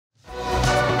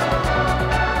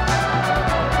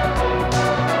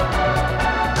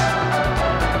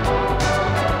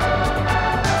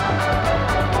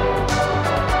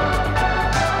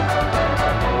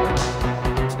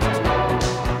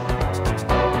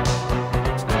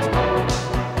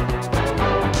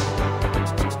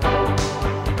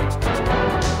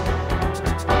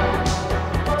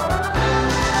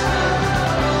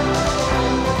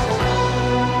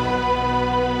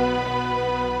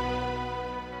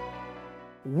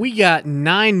We got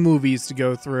 9 movies to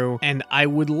go through, and I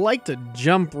would like to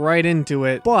jump right into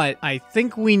it, but I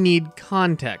think we need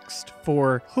context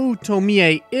for who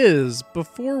Tomie is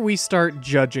before we start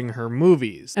judging her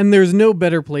movies. And there's no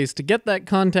better place to get that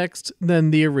context than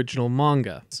the original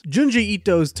manga. Junji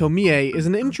Ito's Tomie is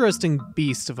an interesting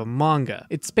beast of a manga.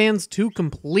 It spans 2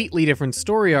 completely different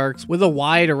story arcs with a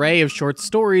wide array of short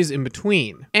stories in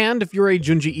between. And if you're a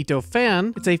Junji Ito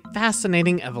fan, it's a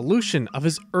fascinating evolution of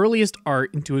his earliest art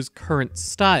into his current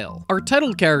style. Our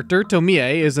title character,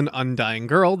 Tomie, is an undying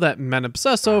girl that men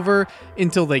obsess over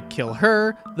until they kill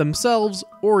her, themselves,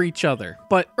 or each other.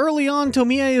 But early on,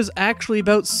 Tomie is actually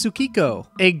about Tsukiko,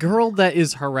 a girl that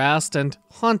is harassed and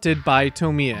haunted by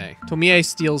Tomie. Tomie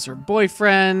steals her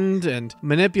boyfriend and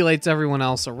manipulates everyone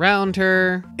else around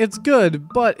her. It's good,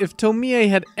 but if Tomie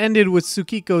had ended with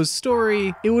Tsukiko's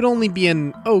story, it would only be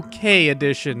an okay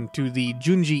addition to the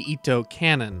Junji Ito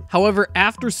canon. However,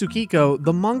 after Tsukiko,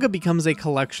 the manga becomes a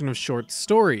collection of short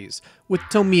stories, with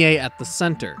Tomie at the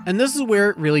center. And this is where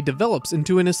it really develops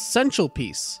into an essential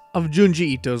piece of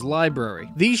Junji Ito's library.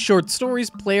 These short stories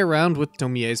play around with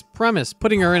Tomie's premise,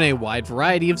 putting her in a wide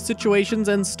variety of situations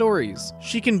and stories.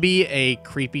 She can be a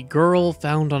creepy girl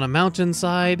found on a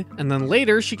mountainside, and then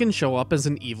later she can show up as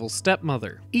an evil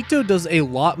stepmother. Ito does a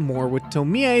lot more with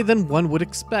Tomie than one would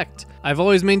expect. I've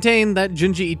always maintained that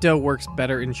Junji Ito works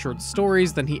better in short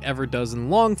stories than he ever does in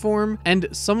long form, and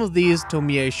some of these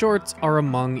Tomie shorts are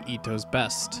among Ito's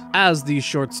best. As these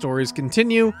short stories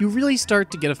continue, you really start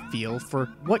to get a feel for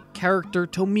what character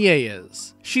Tomie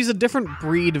is. She's a different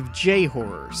breed of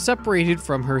J-horror, separated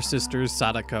from her sisters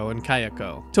Sadako and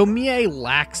Kayako. Tomie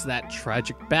lacks that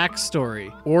tragic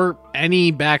backstory, or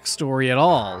any backstory at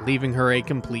all, leaving her a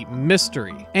complete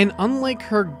mystery. And unlike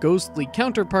her ghostly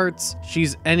counterparts,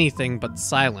 she's anything but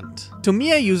silent.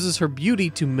 Tomie uses her beauty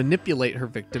to manipulate her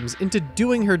victims into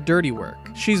doing her dirty work.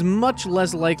 She's much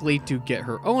less likely to get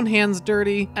her own hands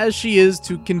dirty, as she is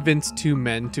to convince 2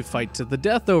 men to fight to the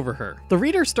death over her. The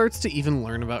reader starts to even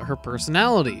learn about her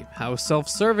personality, how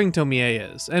self-serving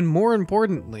Tomie is, and more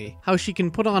importantly, how she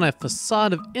can put on a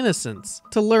facade of innocence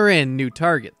to lure in new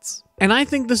targets. And I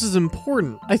think this is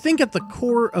important. I think at the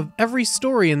core of every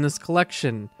story in this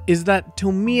collection is that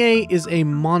Tomie is a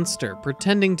monster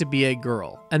pretending to be a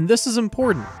girl. And this is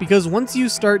important because once you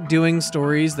start doing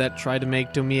stories that try to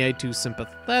make Tomie too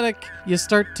sympathetic, you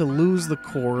start to lose the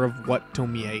core of what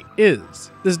Tomie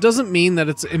is. This doesn't mean that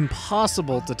it's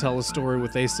impossible to tell a story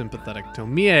with a sympathetic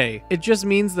Tomie. It just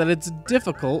means that it's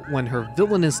difficult when her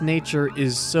villainous nature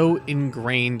is so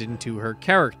ingrained into her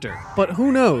character. But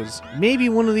who knows? Maybe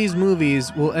one of these movies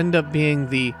will end up being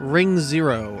the Ring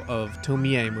Zero of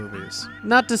Tomie movies.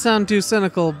 Not to sound too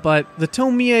cynical, but the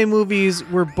Tomie movies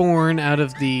were born out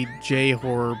of the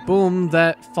J-horror boom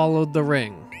that followed The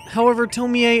Ring. However,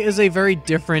 Tomie is a very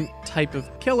different type of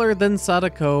killer than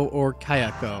Sadako or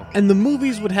Kayako, and the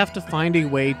movies would have to find a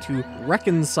way to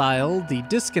reconcile the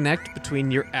disconnect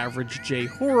between your average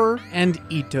J-horror and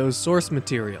Ito's source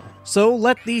material. So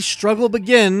let the struggle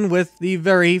begin with the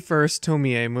very first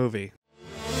Tomie movie.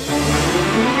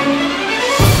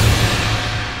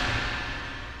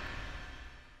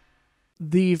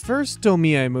 The first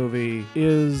Tomie movie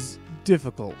is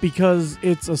difficult because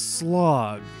it's a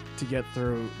slog to get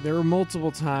through. There were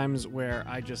multiple times where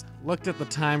I just looked at the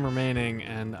time remaining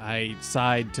and I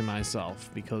sighed to myself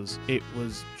because it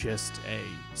was just a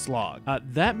slog.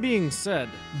 That being said,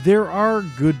 there are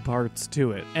good parts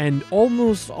to it, and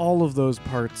almost all of those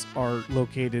parts are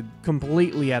located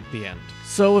completely at the end.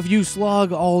 So if you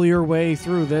slog all your way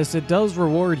through this, it does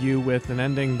reward you with an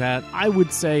ending that I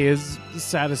would say is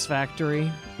satisfactory,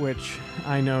 which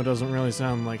I know doesn't really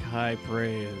sound like high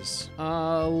praise.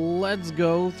 Let's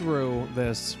go through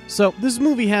this. So this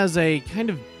movie has a kind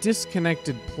of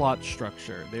disconnected plot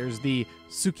structure. There's the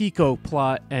Tsukiko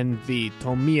plot and the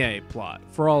Tomie plot,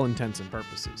 for all intents and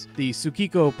purposes. The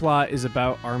Tsukiko plot is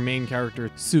about our main character,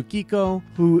 Tsukiko,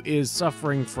 who is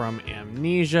suffering from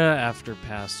amnesia after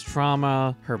past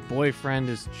trauma. Her boyfriend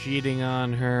is cheating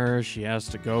on her. She has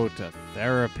to go to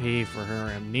therapy for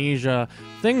her amnesia.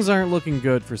 Things aren't looking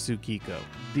good for Tsukiko.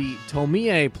 The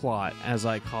Tomie plot, as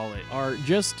I call it, are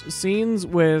just scenes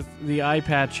with the eye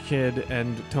patch kid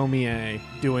and Tomie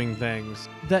doing things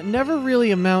that never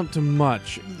really amount to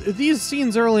much. These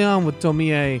scenes early on with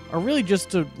Tomie are really just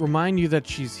to remind you that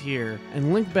she's here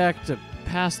and link back to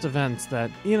past events that,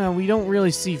 you know, we don't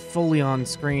really see fully on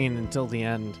screen until the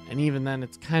end. And even then,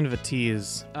 it's kind of a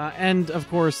tease. And, of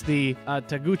course, the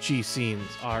Taguchi scenes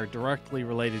are directly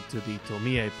related to the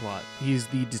Tomie plot. He's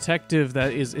the detective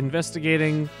that is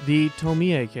investigating the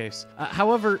Tomie case.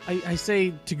 However, I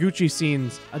say Taguchi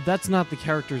scenes, that's not the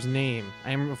character's name.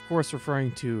 I am, of course,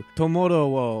 referring to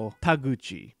Tomoro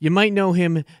Taguchi. You might know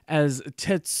him as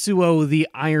Tetsuo the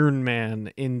Iron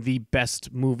Man in the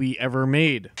best movie ever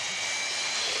made.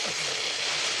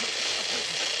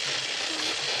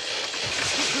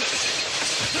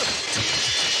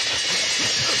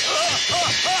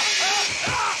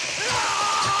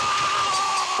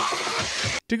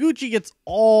 Taguchi gets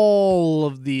all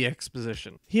of the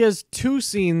exposition. He has 2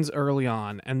 scenes early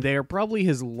on, and they are probably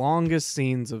his longest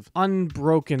scenes of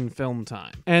unbroken film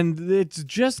time. And it's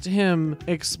just him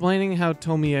explaining how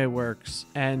Tomie works,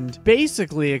 and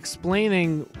basically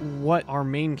explaining what our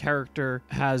main character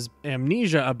has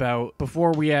amnesia about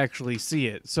before we actually see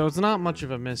it. So it's not much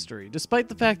of a mystery, despite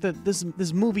the fact that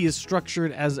this movie is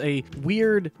structured as a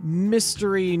weird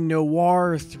mystery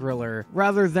noir thriller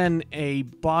rather than a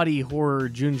body horror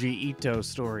Junji Ito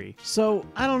story. So,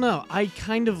 I don't know, I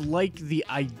kind of like the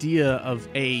idea of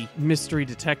a mystery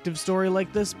detective story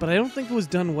like this, but I don't think it was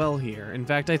done well here. In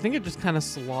fact, I think it just kind of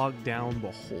slogged down the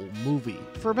whole movie.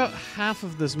 For about half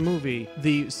of this movie,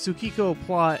 the Tsukiko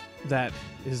plot that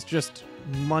is just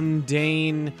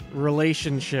mundane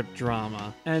relationship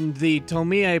drama, and the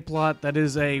Tomie plot that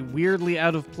is a weirdly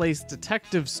out-of-place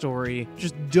detective story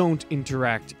just don't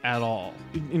interact at all.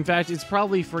 In fact, it's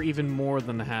probably for even more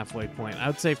than the halfway point. I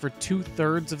would say for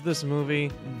 2/3 of this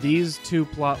movie, these 2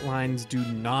 plot lines do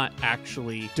not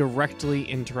actually directly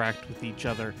interact with each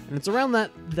other. And it's around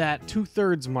that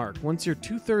 2/3 mark, once you're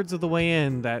 2/3 of the way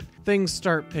in, that things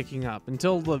start picking up,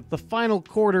 until the final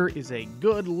quarter is a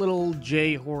good little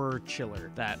J-horror chiller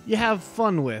that you have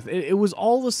fun with. It was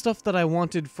all the stuff that I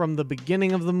wanted from the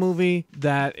beginning of the movie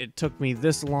that it took me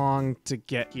this long to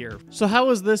get here. So how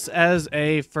was this as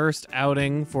a first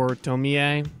outing for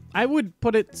Tomie? I would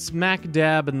put it smack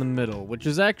dab in the middle, which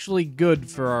is actually good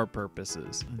for our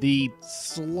purposes. The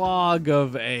slog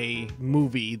of a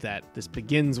movie that this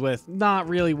begins with, not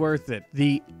really worth it.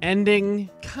 The ending,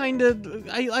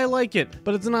 I like it,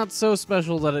 but it's not so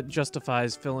special that it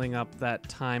justifies filling up that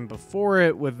time before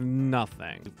it with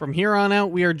nothing. From here on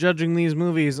out, we are judging these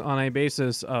movies on a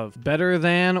basis of better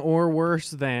than or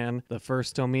worse than the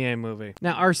first Tomie movie.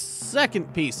 Now, our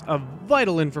second piece of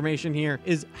vital information here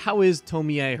is, how is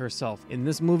Tomie herself? In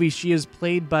this movie, she is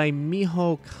played by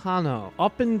Miho Kano.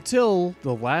 Up until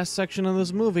the last section of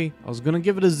this movie, I was gonna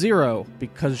give it a 0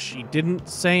 because she didn't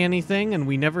say anything and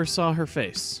we never saw her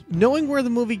face. Knowing where the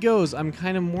movie goes, I'm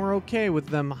kind of more okay with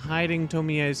them hiding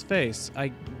Tomie's face.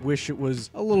 I wish it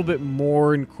was a little bit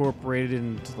more incorporated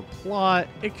into the plot.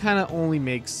 It kind of only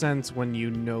makes sense when you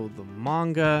know the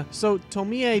manga. So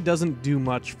Tomie doesn't do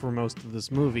much for most of this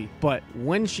movie, but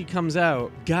when she comes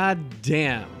out,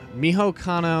 goddamn, Miho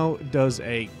Kano does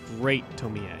a great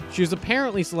Tomie. She was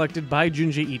apparently selected by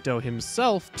Junji Ito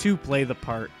himself to play the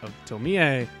part of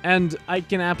Tomie, and I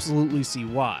can absolutely see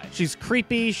why. She's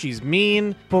creepy, she's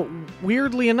mean, but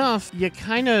weirdly enough, you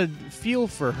kind of feel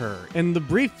for her. In the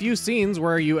brief few scenes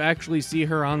where you actually see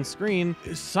her on screen,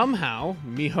 somehow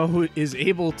Miho is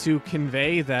able to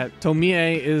convey that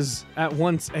Tomie is at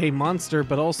once a monster,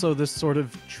 but also this sort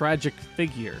of tragic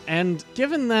figure. And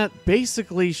given that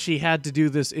basically she had to do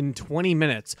this in 20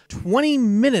 minutes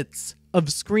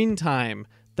of screen time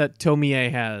that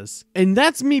Tomie has. And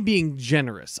that's me being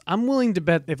generous. I'm willing to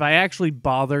bet if I actually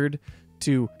bothered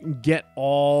to get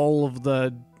all of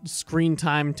the screen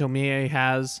time Tomie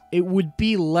has, it would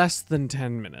be less than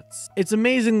 10 minutes. It's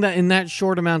amazing that in that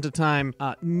short amount of time,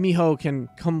 Miho can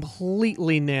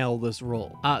completely nail this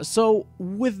role. So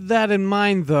with that in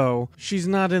mind though, she's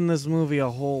not in this movie a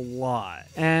whole lot,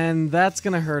 and that's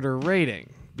gonna hurt her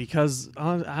rating. Because,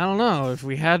 I don't know, if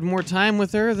we had more time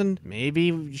with her, then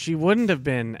maybe she wouldn't have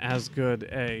been as good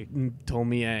a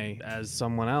Tomie as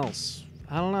someone else.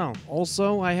 I don't know.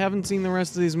 Also, I haven't seen the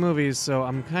rest of these movies, so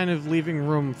I'm kind of leaving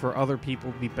room for other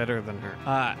people to be better than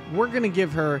her. We're gonna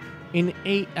give her an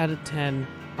 8 out of 10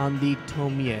 on the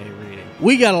Tomie rating.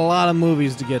 We got a lot of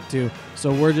movies to get to,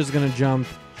 so we're just gonna jump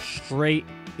straight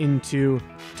into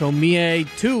Tomie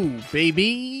 2,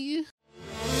 baby!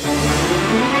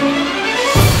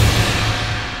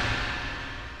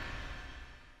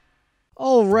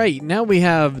 Alright, now we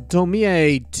have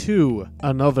Tomie 2,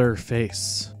 Another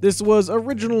Face. This was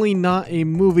originally not a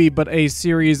movie, but a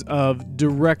series of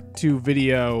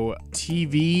direct-to-video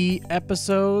TV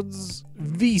episodes,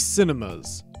 V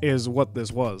Cinemas. is what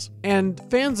this was. And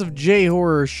fans of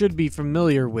J-horror should be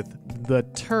familiar with the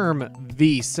term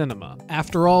V-cinema.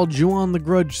 After all, Ju-on the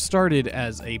Grudge started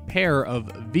as a pair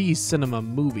of V-cinema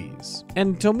movies.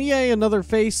 And Tomie Another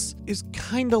Face is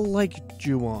kinda like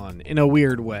Ju-on in a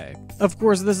weird way. Of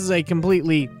course, this is a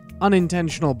completely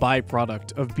unintentional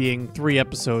byproduct of being 3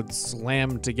 episodes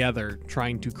slammed together,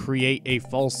 trying to create a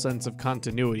false sense of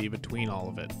continuity between all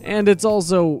of it. And it's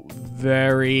also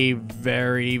very,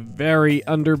 very, very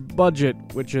under budget,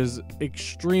 which is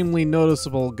extremely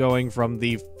noticeable going from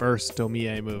the first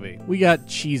Tomie movie. We got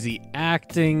cheesy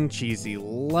acting, cheesy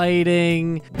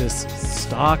lighting, this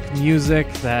stock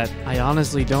music that I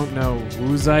honestly don't know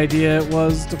whose idea it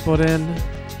was to put in.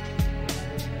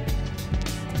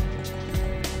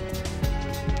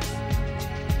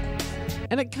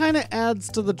 And it kinda adds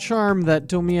to the charm that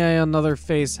Tomie Another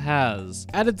Face has.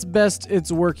 At its best, it's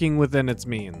working within its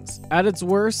means. At its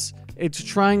worst, it's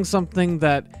trying something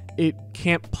that it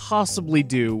can't possibly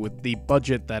do with the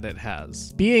budget that it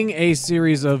has. Being a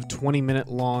series of 20-minute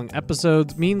long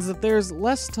episodes means that there's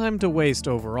less time to waste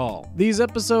overall. These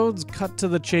episodes cut to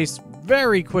the chase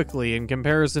very quickly in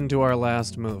comparison to our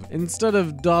last movie. Instead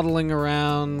of dawdling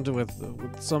around with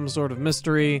some sort of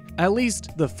mystery, at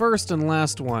least the first and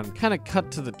last one kind of cut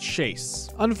to the chase.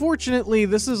 Unfortunately,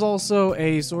 this is also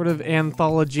a sort of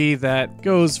anthology that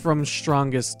goes from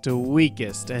strongest to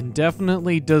weakest and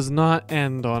definitely does not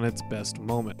end on its best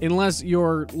moment. Unless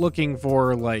you're looking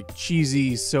for like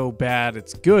cheesy so bad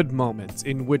it's good moments,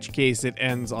 in which case it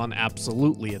ends on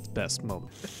absolutely its best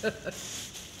moment.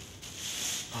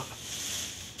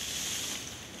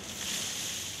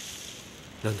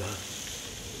 なんだあん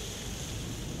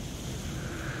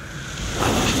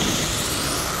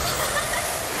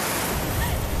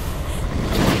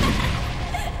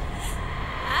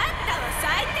たは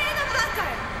最低のバカ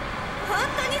よ。本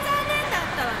当に残念だっ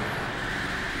たわね。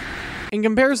 In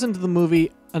comparison to the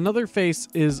movie, Another Face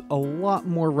is a lot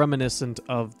more reminiscent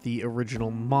of the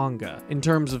original manga in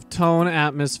terms of tone,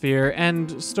 atmosphere,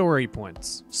 and story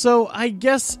points. So I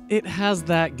guess it has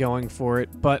that going for it,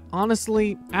 but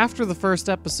honestly, after the first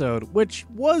episode, which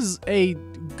was a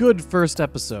good first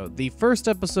episode, the first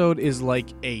episode is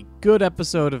like a good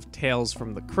episode of Tales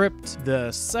from the Crypt.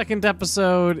 The second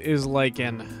episode is like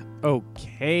an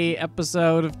okay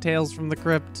episode of Tales from the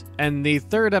Crypt, and the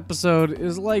third episode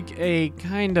is like a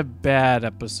kind of bad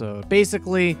episode.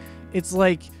 Basically, it's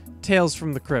like Tales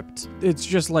from the Crypt. It's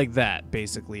just like that,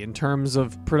 basically, in terms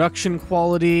of production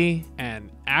quality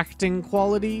and acting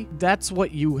quality. That's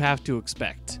what you have to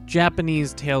expect.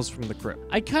 Japanese Tales from the Crypt.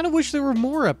 I kind of wish there were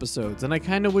more episodes, and I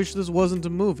kind of wish this wasn't a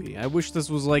movie. I wish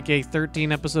this was like a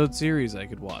 13-episode series I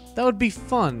could watch. That would be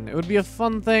fun. It would be a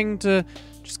fun thing to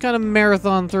just kind of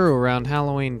marathon through around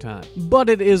Halloween time. But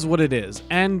it is what it is,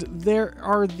 and there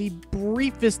are the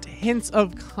briefest hints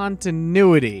of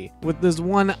continuity with this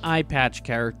one eye patch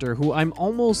character who I'm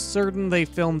almost certain they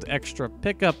filmed extra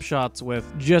pickup shots with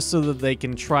just so that they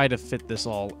can try to fit this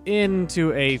all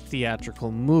into a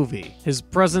theatrical movie. His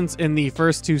presence in the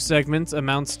first 2 segments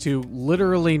amounts to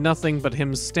literally nothing but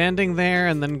him standing there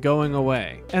and then going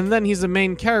away. And then he's a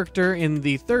main character in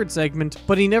the 3rd segment,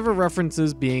 but he never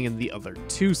references being in the other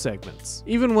 2 segments,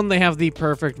 even when they have the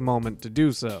perfect moment to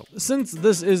do so. Since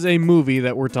this is a movie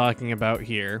that we're talking about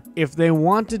here, if they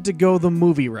wanted to go the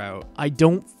movie route, I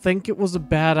don't think it was a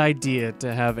bad idea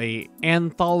to have an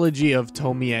anthology of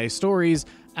Tomie stories.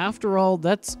 After all,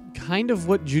 that's kind of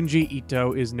what Junji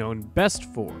Ito is known best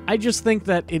for. I just think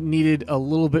that it needed a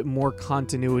little bit more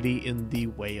continuity in the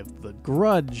way of The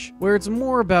Grudge, where it's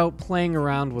more about playing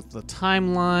around with the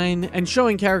timeline and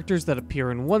showing characters that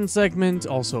appear in one segment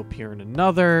also appear in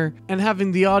another, and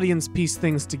having the audience piece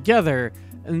things together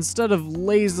instead of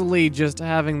lazily just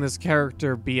having this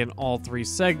character be in all 3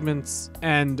 segments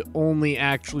and only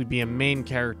actually be a main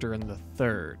character in the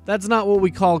 3rd. That's not what we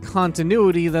call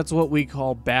continuity, that's what we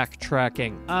call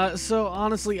backtracking. So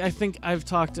honestly, I think I've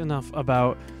talked enough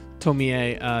about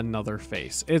Tomie Another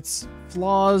Face. Its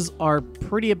flaws are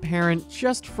pretty apparent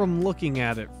just from looking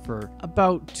at it for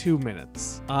about 2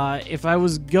 minutes. If I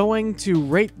was going to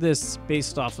rate this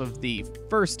based off of the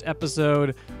first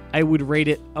episode, I would rate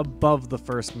it above the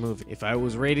first movie. If I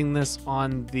was rating this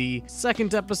on the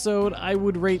second episode, I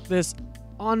would rate this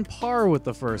on par with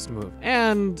the first movie.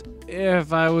 And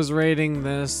if I was rating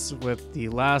this with the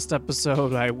last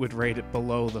episode, I would rate it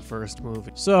below the first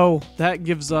movie. So that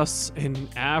gives us an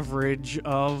average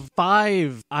of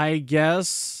 5, I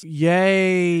guess.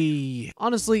 Yay!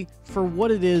 Honestly, for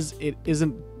what it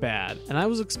isn't bad, and I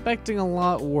was expecting a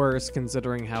lot worse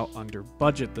considering how under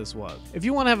budget this was. If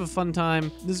you want to have a fun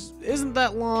time, this isn't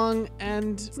that long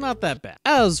and it's not that bad.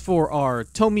 As for our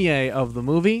Tomie of the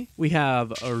movie, we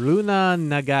have Runa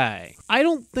Nagai. I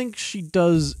don't think she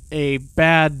does a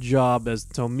bad job as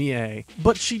Tomie,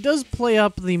 but she does play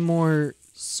up the more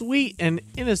sweet and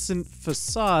innocent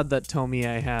facade that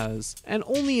Tomie has, and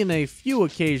only in a few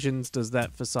occasions does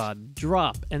that facade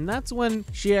drop, and that's when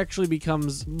she actually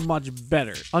becomes much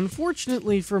better.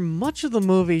 Unfortunately, for much of the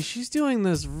movie, she's doing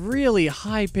this really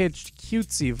high-pitched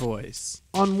cutesy voice.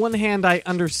 On one hand, I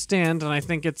understand, and I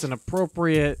think it's an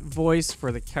appropriate voice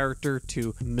for the character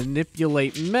to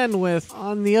manipulate men with.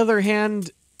 On the other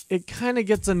hand, it kind of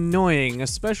gets annoying,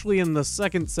 especially in the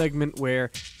second segment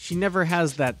where she never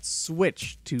has that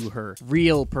switch to her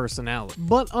real personality.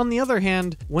 But on the other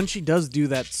hand, when she does do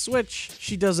that switch,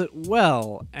 she does it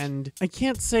well, and I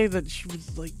can't say that she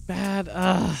was like bad.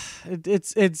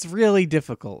 It's really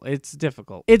difficult. It's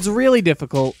difficult. It's really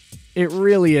difficult. It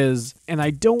really is, and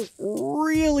I don't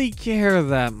really care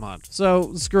that much.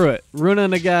 So screw it. Runa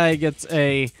Nagai gets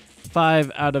a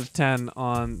 5 out of 10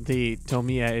 on the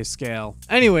Tomie scale.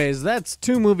 Anyways, that's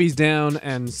 2 movies down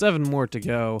and 7 more to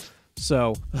go.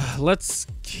 So let's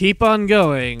keep on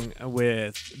going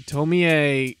with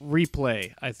Tomie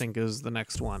Replay, I think is the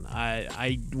next one.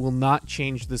 I will not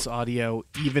change this audio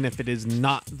even if it is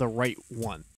not the right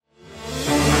one.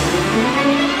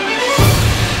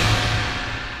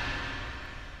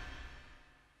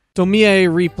 Tomie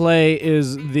Replay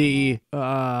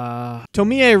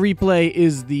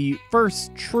is the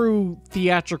first true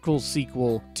theatrical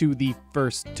sequel to the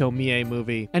first Tomie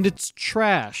movie, and it's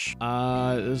trash.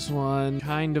 This one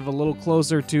kind of a little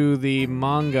closer to the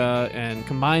manga and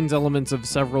combines elements of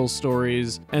several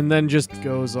stories, and then just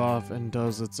goes off and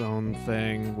does its own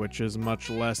thing, which is much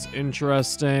less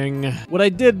interesting. What I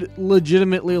did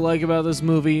legitimately like about this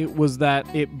movie was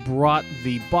that it brought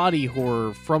the body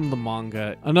horror from the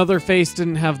manga. Another Face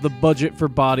didn't have the budget for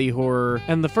body horror,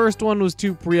 and the first one was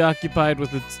too preoccupied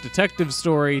with its detective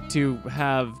story to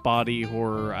have body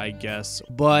horror, I guess.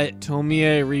 But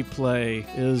Tomie Replay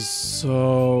is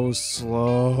so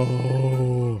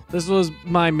slow. This was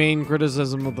my main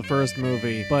criticism of the first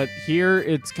movie, but here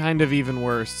it's kind of even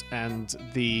worse, and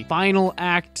the final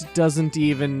act doesn't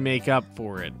even make up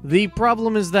for it. The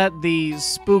problem is that the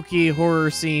spooky horror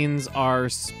scenes are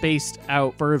spaced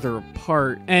out further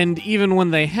apart, and even when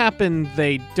they happen,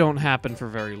 they don't happen for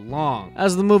very long.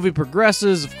 As the movie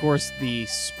progresses, of course, the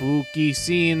spooky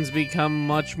scenes become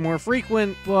much more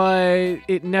frequent, but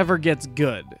it never gets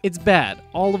good. It's bad.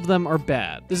 All of them are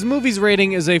bad. This movie's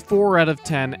rating is a 4 out of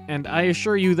 10, and I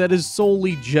assure you that is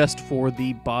solely just for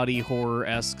the body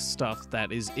horror-esque stuff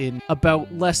that is in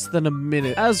about less than a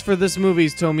minute. As for this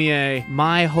movie's Tomie,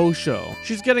 my Hosho,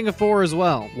 she's getting a 4 as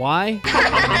well. Why?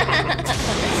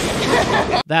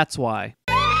 That's why.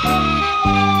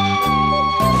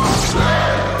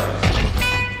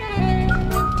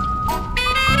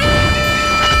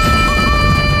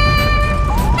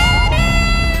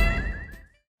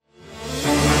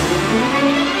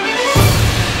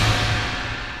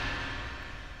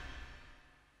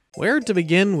 Where to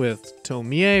begin with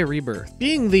Tomie Rebirth?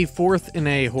 Being the 4th in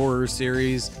a horror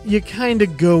series, you kinda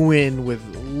go in with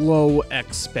low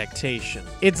expectation.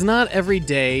 It's not every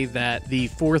day that the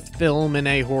 4th film in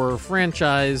a horror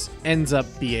franchise ends up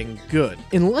being good.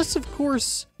 Unless, of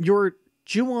course, you're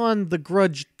Ju-on The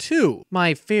Grudge 2,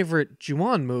 my favorite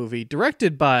Ju-on movie,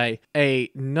 directed by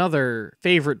another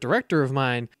favorite director of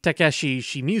mine, Takeshi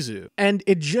Shimizu. And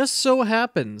it just so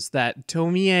happens that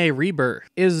Tomie Rebirth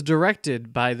is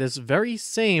directed by this very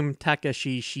same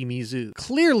Takeshi Shimizu.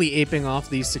 Clearly aping off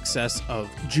the success of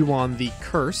Ju-on The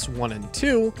Curse 1 and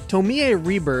 2, Tomie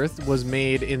Rebirth was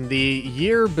made in the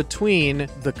year between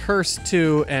The Curse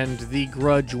 2 and The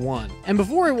Grudge 1. And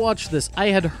before I watched this, I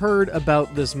had heard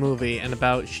about this movie and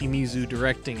about Shimizu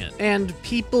directing it, and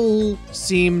people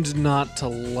seemed not to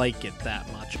like it that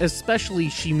much, especially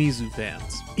Shimizu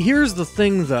fans. Here's the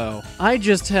thing though, I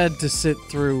just had to sit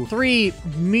through 3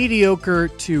 mediocre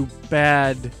to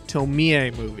bad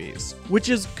Tomie movies, which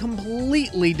is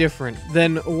completely different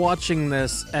than watching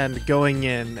this and going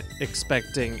in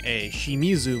expecting a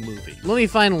Shimizu movie. Let me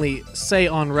finally say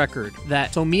on record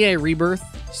that Tomie Rebirth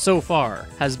so far,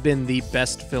 has been the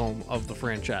best film of the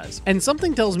franchise. And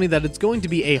something tells me that it's going to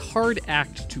be a hard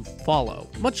act to follow.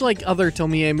 Much like other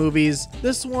Tomie movies,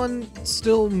 this one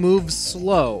still moves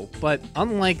slow, but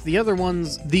unlike the other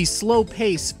ones, the slow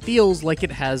pace feels like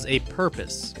it has a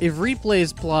purpose. If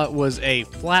Replay's plot was a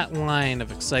flat line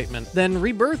of excitement, then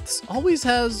Rebirth's always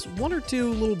has one or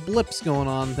two little blips going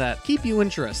on that keep you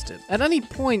interested. At any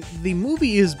point, the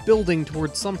movie is building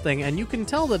towards something, and you can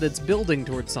tell that it's building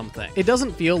towards something. It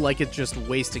doesn't feel like it's just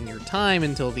wasting your time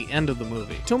until the end of the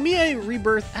movie. Tomie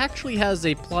Rebirth actually has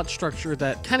a plot structure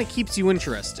that kind of keeps you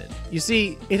interested. You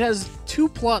see, it has two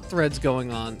plot threads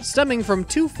going on, stemming from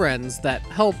two friends that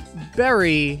help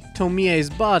bury Tomie's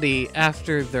body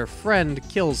after their friend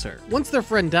kills her. Once their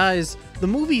friend dies, the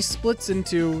movie splits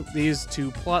into these two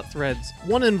plot threads,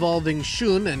 one involving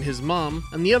Shun and his mom,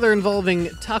 and the other involving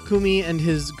Takumi and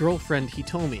his girlfriend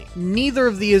Hitomi. Neither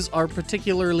of these are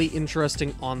particularly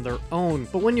interesting on their own,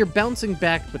 but when you're bouncing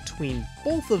back between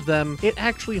both of them, it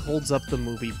actually holds up the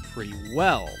movie pretty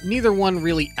well. Neither one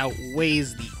really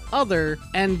outweighs the other,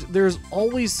 and there's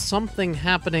always something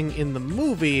happening in the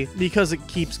movie because it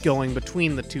keeps going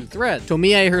between the two threads.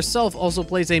 Tomie herself also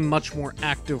plays a much more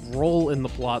active role in the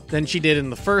plot than she did in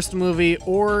the first movie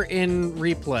or in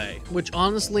Replay, which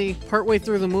honestly, partway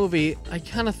through the movie, I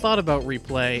kind of thought about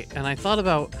Replay, and I thought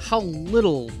about how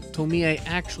little Tomie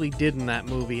actually did in that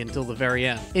movie until the very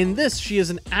end. In this, she is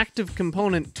an active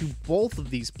component to both of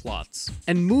these plots,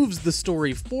 and moves the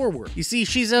story forward. You see,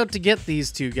 she's out to get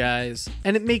these two guys,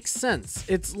 and it makes sense.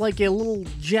 It's like a little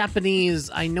Japanese,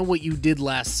 I know what you did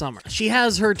last summer. She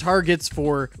has her targets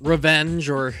for revenge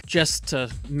or just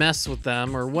to mess with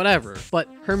them or whatever, but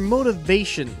her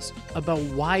motivations about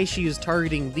why she is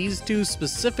targeting these two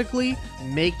specifically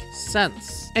make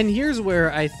sense. And here's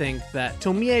where I think that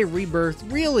Tomie Rebirth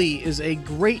really is a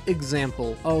great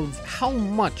example of how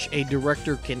much a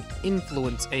director can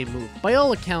influence a movie. By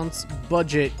all accounts,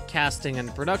 budget, casting,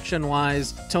 and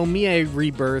production-wise, Tomie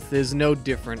Rebirth is no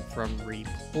different from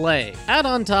Replay. Add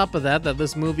on top of that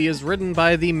this movie is written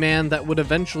by the man that would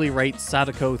eventually write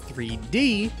Sadako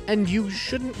 3D, and you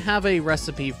shouldn't have a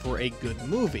recipe for a good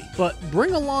movie. But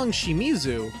bring along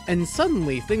Shimizu, and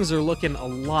suddenly things are looking a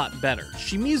lot better.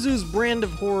 Shimizu's brand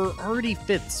of horror already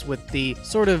fits with the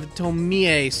sort of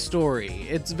Tomie story.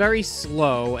 It's very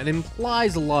slow and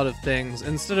implies a lot of things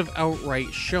instead of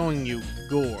outright showing you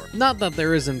gore. Not that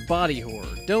there isn't body horror,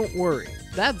 don't worry.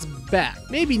 That's back.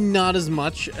 Maybe not as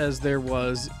much as there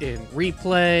was in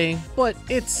Replay, but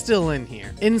it's still in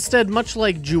here. Instead, much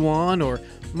like Ju-on or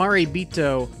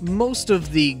Maribito, most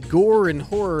of the gore and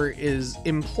horror is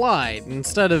implied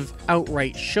instead of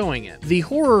outright showing it. The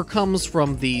horror comes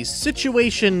from the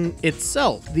situation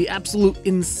itself, the absolute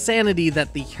insanity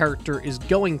that the character is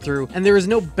going through, and there is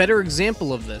no better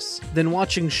example of this than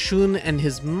watching Shun and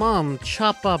his mom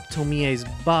chop up Tomie's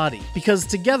body, because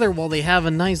together, while they have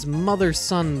a nice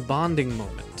mother-son bonding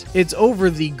moment, it's over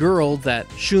the girl that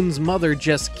Shun's mother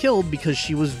just killed because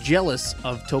she was jealous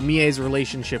of Tomie's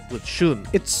relationship with Shun.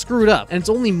 It's screwed up, and it's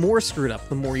only more screwed up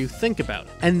the more you think about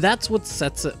it. And that's what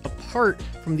sets it apart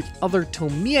from the other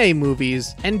Tomie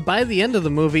movies, and by the end of the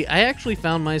movie, I actually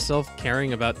found myself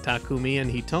caring about Takumi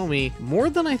and Hitomi more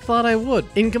than I thought I would.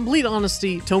 In complete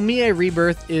honesty, Tomie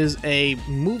Rebirth is a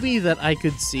movie that I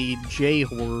could see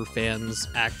J-horror fans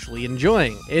actually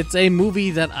enjoying. It's a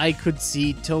movie that I could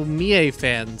see Tomie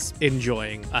fans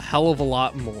enjoying a hell of a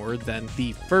lot more than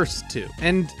the first two.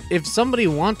 And if somebody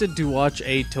wanted to watch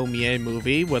a Tomie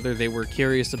movie, whether they were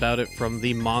curious about it from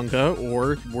the manga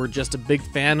or were just a big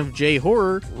fan of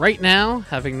J-horror, right now,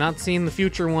 having not seen the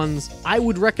future ones, I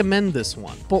would recommend this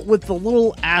one, but with the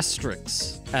little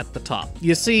asterisks at the top.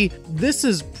 You see, this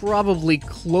is probably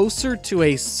closer to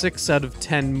a 6 out of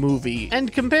 10 movie,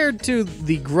 and compared to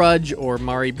The Grudge or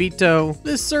Maribito,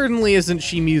 this certainly isn't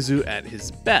Shimizu at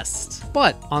his best.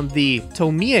 But on the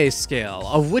Tomie scale,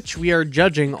 of which we are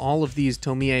judging all of these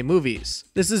Tomie movies,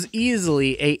 this is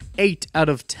easily a 8 out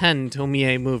of 10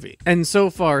 Tomie movie, and so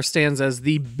far stands as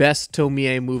the best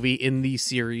Tomie movie in the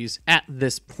series at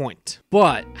this point.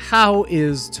 But how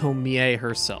is Tomie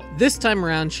herself? This time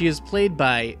around, she is played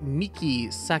by Miki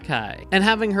Sakai, and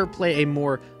having her play a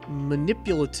more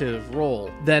manipulative role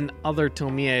than other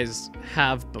Tomies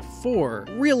have before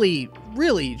really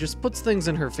really just puts things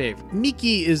in her favor.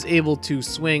 Miki is able to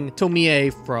swing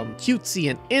Tomie from cutesy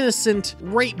and innocent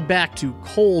right back to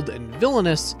cold and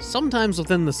villainous, sometimes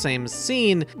within the same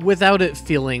scene, without it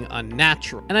feeling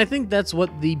unnatural. And I think that's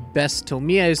what the best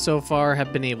Tomie so far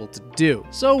have been able to do.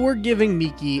 So we're giving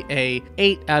Miki a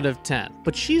 8 out of 10.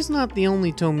 But she's not the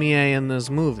only Tomie in this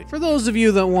movie. For those of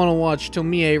you that want to watch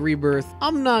Tomie Rebirth,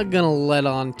 I'm not gonna let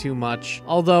on too much,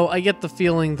 although I get the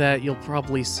feeling that you'll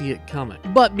probably see it coming.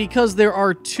 But because there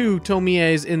are 2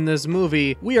 Tomies in this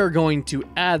movie, we are going to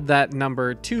add that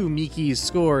number to Miki's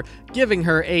score, giving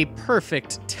her a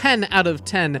perfect 10 out of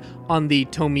 10 on the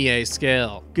Tomie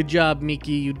scale. Good job,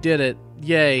 Miki, you did it.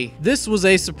 Yay. This was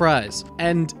a surprise,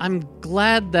 and I'm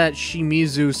glad that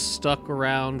Shimizu stuck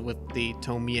around with the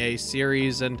Tomie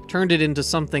series and turned it into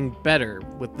something better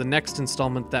with the next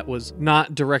installment that was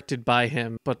not directed by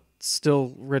him, but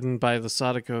still written by the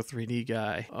Sadako 3D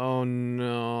guy. Oh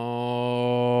no.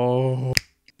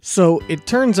 So it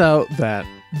turns out that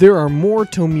there are more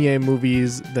Tomie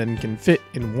movies than can fit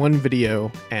in one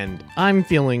video, and I'm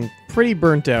feeling pretty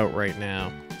burnt out right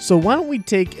now. So why don't we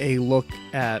take a look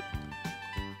at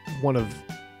one of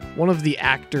the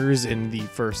actors in the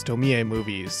first Tomie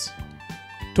movies,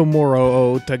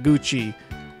 Tomoro Taguchi,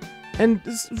 and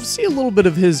see a little bit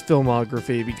of his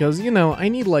filmography, because, you know, I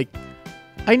need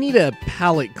a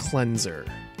palate cleanser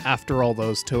after all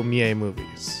those Tomie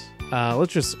movies.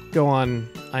 Let's just go on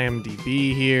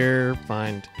IMDb here,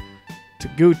 find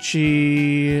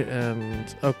Taguchi,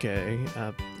 and okay,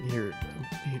 here,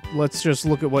 let's just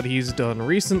look at what he's done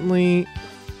recently.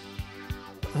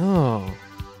 Oh,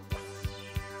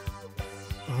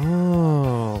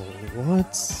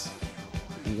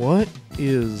 what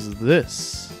is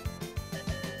this?